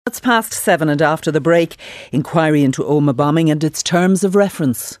It's past 7 and after the break, inquiry into Omagh bombing and its terms of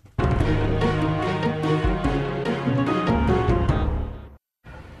reference.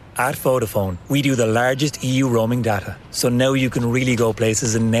 At Vodafone, we do the largest EU roaming data, so now you can really go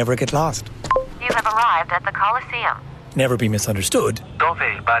places and never get lost. You have arrived at the Coliseum. Never be misunderstood. Dove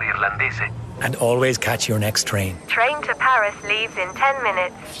il bar irlandese? And always catch your next train. Train to Paris leaves in 10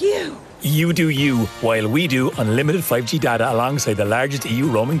 minutes. Phew! You do you, while we do unlimited 5G data alongside the largest EU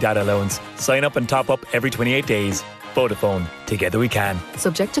roaming data allowance. Sign up and top up every 28 days. Vodafone, together we can.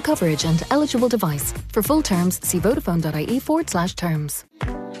 Subject to coverage and eligible device. For full terms, see vodafone.ie/terms.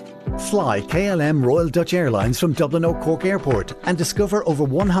 Fly KLM Royal Dutch Airlines from Dublin O'Cork Airport and discover over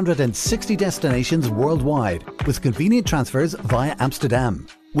 160 destinations worldwide with convenient transfers via Amsterdam.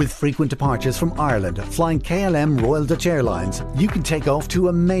 With frequent departures from Ireland, flying KLM Royal Dutch Airlines, you can take off to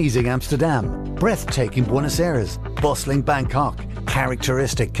amazing Amsterdam, breathtaking Buenos Aires, bustling Bangkok,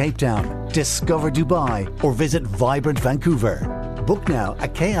 characteristic Cape Town, discover Dubai or visit vibrant Vancouver. Book now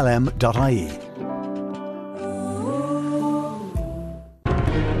at klm.ie.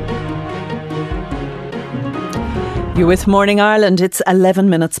 You're with Morning Ireland. It's 11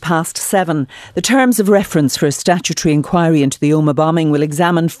 minutes past 7. The terms of reference for a statutory inquiry into the Omagh bombing will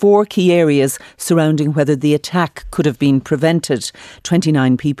examine 4 key areas surrounding whether the attack could have been prevented.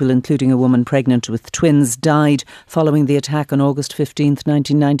 29 people, including a woman pregnant with twins, died following the attack on August 15th,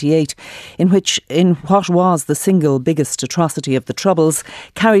 1998, in what was the single biggest atrocity of the Troubles,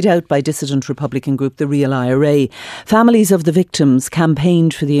 carried out by dissident Republican group the Real IRA. Families of the victims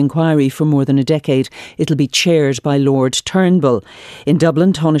campaigned for the inquiry for more than a decade. It'll be chaired by Lord Turnbull. In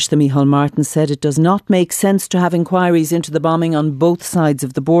Dublin, Taoiseach Micheál Martin said it does not make sense to have inquiries into the bombing on both sides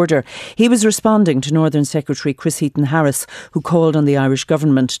of the border. He was responding to Northern Secretary Chris Heaton-Harris, who called on the Irish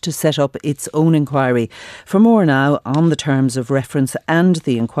government to set up its own inquiry. For more now on the terms of reference and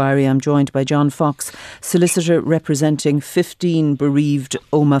the inquiry, I'm joined by John Fox, solicitor representing 15 bereaved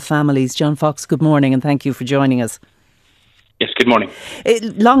Omagh families. John Fox, good morning and thank you for joining us. Yes, good morning.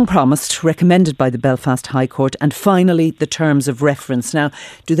 Long promised, recommended by the Belfast High Court, and finally the terms of reference. Now,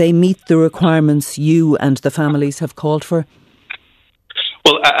 do they meet the requirements you and the families have called for?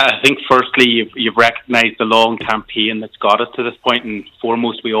 Well, I think firstly you've recognised the long campaign that's got us to this point, and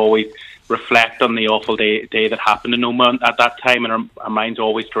foremost we always reflect on the awful day that happened in Omagh at that time, and our minds are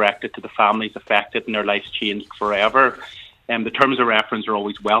always directed to the families affected and their lives changed forever. The terms of reference are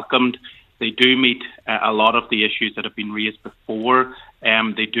always welcomed. They do meet a lot of the issues that have been raised before.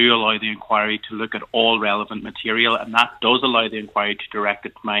 They do allow the inquiry to look at all relevant material, and that does allow the inquiry to direct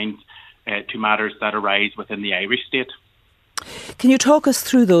its mind to matters that arise within the Irish state. Can you talk us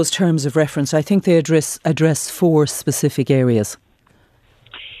through those terms of reference? I think they address 4 specific areas.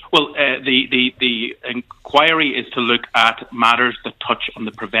 Well, the inquiry is to look at matters that touch on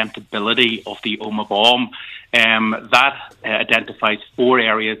the preventability of the Omagh bomb. That identifies 4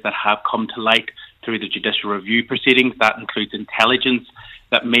 areas that have come to light through the judicial review proceedings. That includes intelligence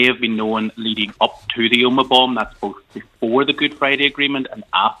that may have been known leading up to the Omagh bomb. That's both before the Good Friday Agreement and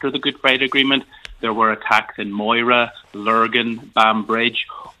after the Good Friday Agreement. There were attacks in Moira, Lurgan, Bambridge,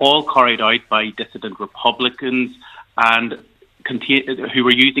 all carried out by dissident Republicans and who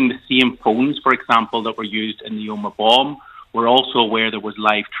were using the same phones, for example, that were used in the Omagh bomb. We're also aware there was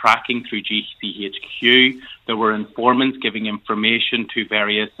live tracking through GCHQ. There were informants giving information to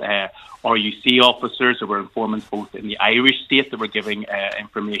various RUC officers. There were informants both in the Irish state that were giving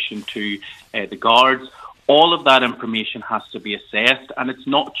information to the guards. All of that information has to be assessed, and it's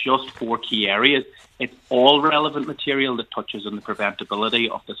not just 4 key areas. It's all relevant material that touches on the preventability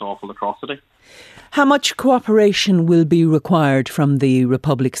of this awful atrocity. How much cooperation will be required from the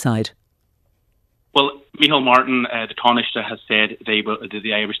Republic side? Well, Micheál Martin, the Taoiseach, has said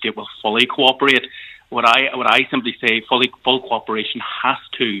the Irish state will fully cooperate. What I simply say, full cooperation has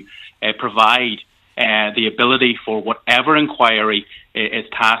to provide the ability for whatever inquiry is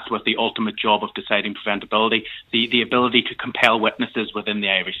tasked with the ultimate job of deciding preventability, the ability to compel witnesses within the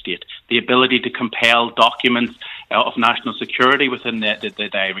Irish state, the ability to compel documents of national security within the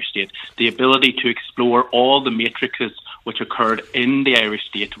Irish state, the ability to explore all the matrices which occurred in the Irish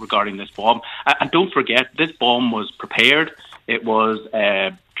state regarding this bomb. And don't forget, this bomb was prepared. It was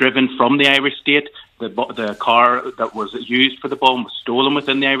driven from the Irish state. The car that was used for the bomb was stolen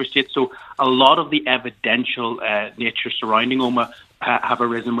within the Irish state. So a lot of the evidential nature surrounding Omagh have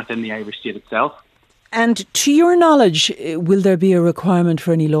arisen within the Irish state itself. And to your knowledge, will there be a requirement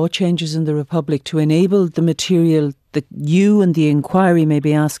for any law changes in the Republic to enable the material that you and the inquiry may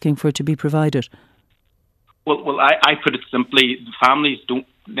be asking for to be provided? Well, I put it simply, the families don't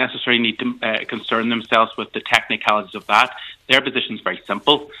necessarily need to concern themselves with the technicalities of that. Their position is very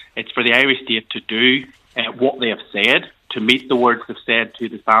simple. It's for the Irish state to do what they have said, to meet the words they've said to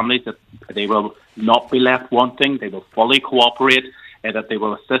the families, that they will not be left wanting, they will fully cooperate, that they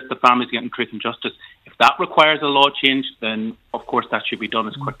will assist the families getting truth and justice. If that requires a law change, then of course that should be done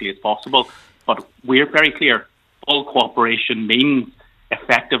as quickly as possible. But we're very clear, full cooperation means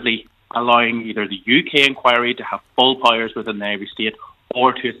effectively allowing either the UK inquiry to have full powers within the Irish state,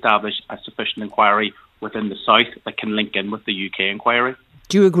 or to establish a sufficient inquiry within the South that can link in with the UK inquiry.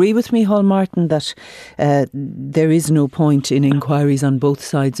 Do you agree with me, Hall Martin, that there is no point in inquiries on both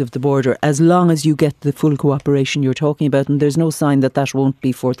sides of the border as long as you get the full cooperation you're talking about, and there's no sign that that won't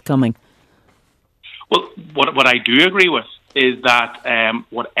be forthcoming? Well, what I do agree with is that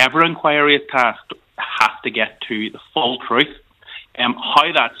whatever inquiry is tasked has to get to the full truth.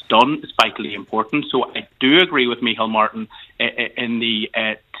 How that's done is vitally important. So I do agree with Micheál Martin in the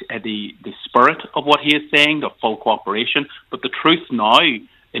spirit of what he is saying, the full cooperation. But the truth now,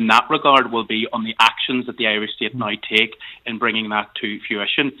 in that regard, will be on the actions that the Irish state now take in bringing that to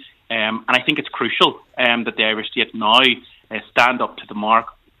fruition. And I think it's crucial that the Irish state now stand up to the mark,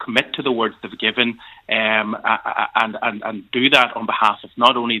 commit to the words they've given, and do that on behalf of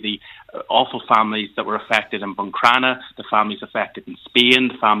not only the awful families that were affected in Buncrana, the families affected in Spain,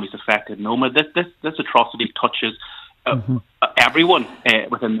 the families affected in Omagh. This atrocity touches everyone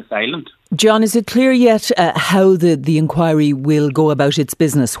within this island. John, is it clear yet how the inquiry will go about its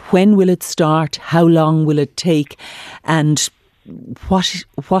business? When will it start? How long will it take? And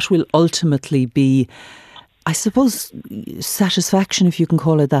what will ultimately be, I suppose, satisfaction, if you can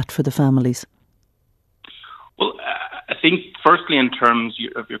call it that, for the families? Well, I think firstly, in terms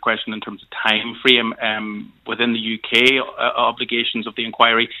of your question, in terms of time frame, within the UK obligations of the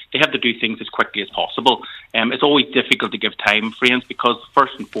inquiry, they have to do things as quickly as possible. It's always difficult to give time frames because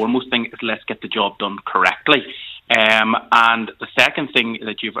first and foremost thing is let's get the job done correctly. And the second thing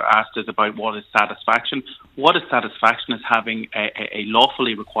that you've asked is about what is satisfaction. What is satisfaction is having a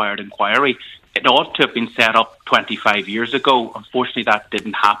lawfully required inquiry. It ought to have been set up 25 years ago. Unfortunately, that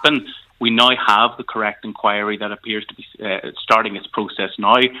didn't happen. We now have the correct inquiry that appears to be starting its process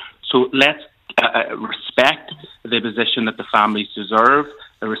now. So let's respect the position that the families deserve,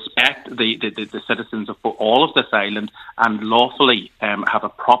 respect the citizens of all of this island, and lawfully have a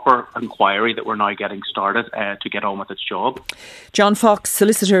proper inquiry that we're now getting started to get on with its job. John Fox,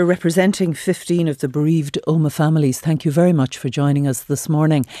 solicitor representing 15 of the bereaved Omagh families, thank you very much for joining us this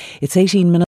morning. It's 18 minutes.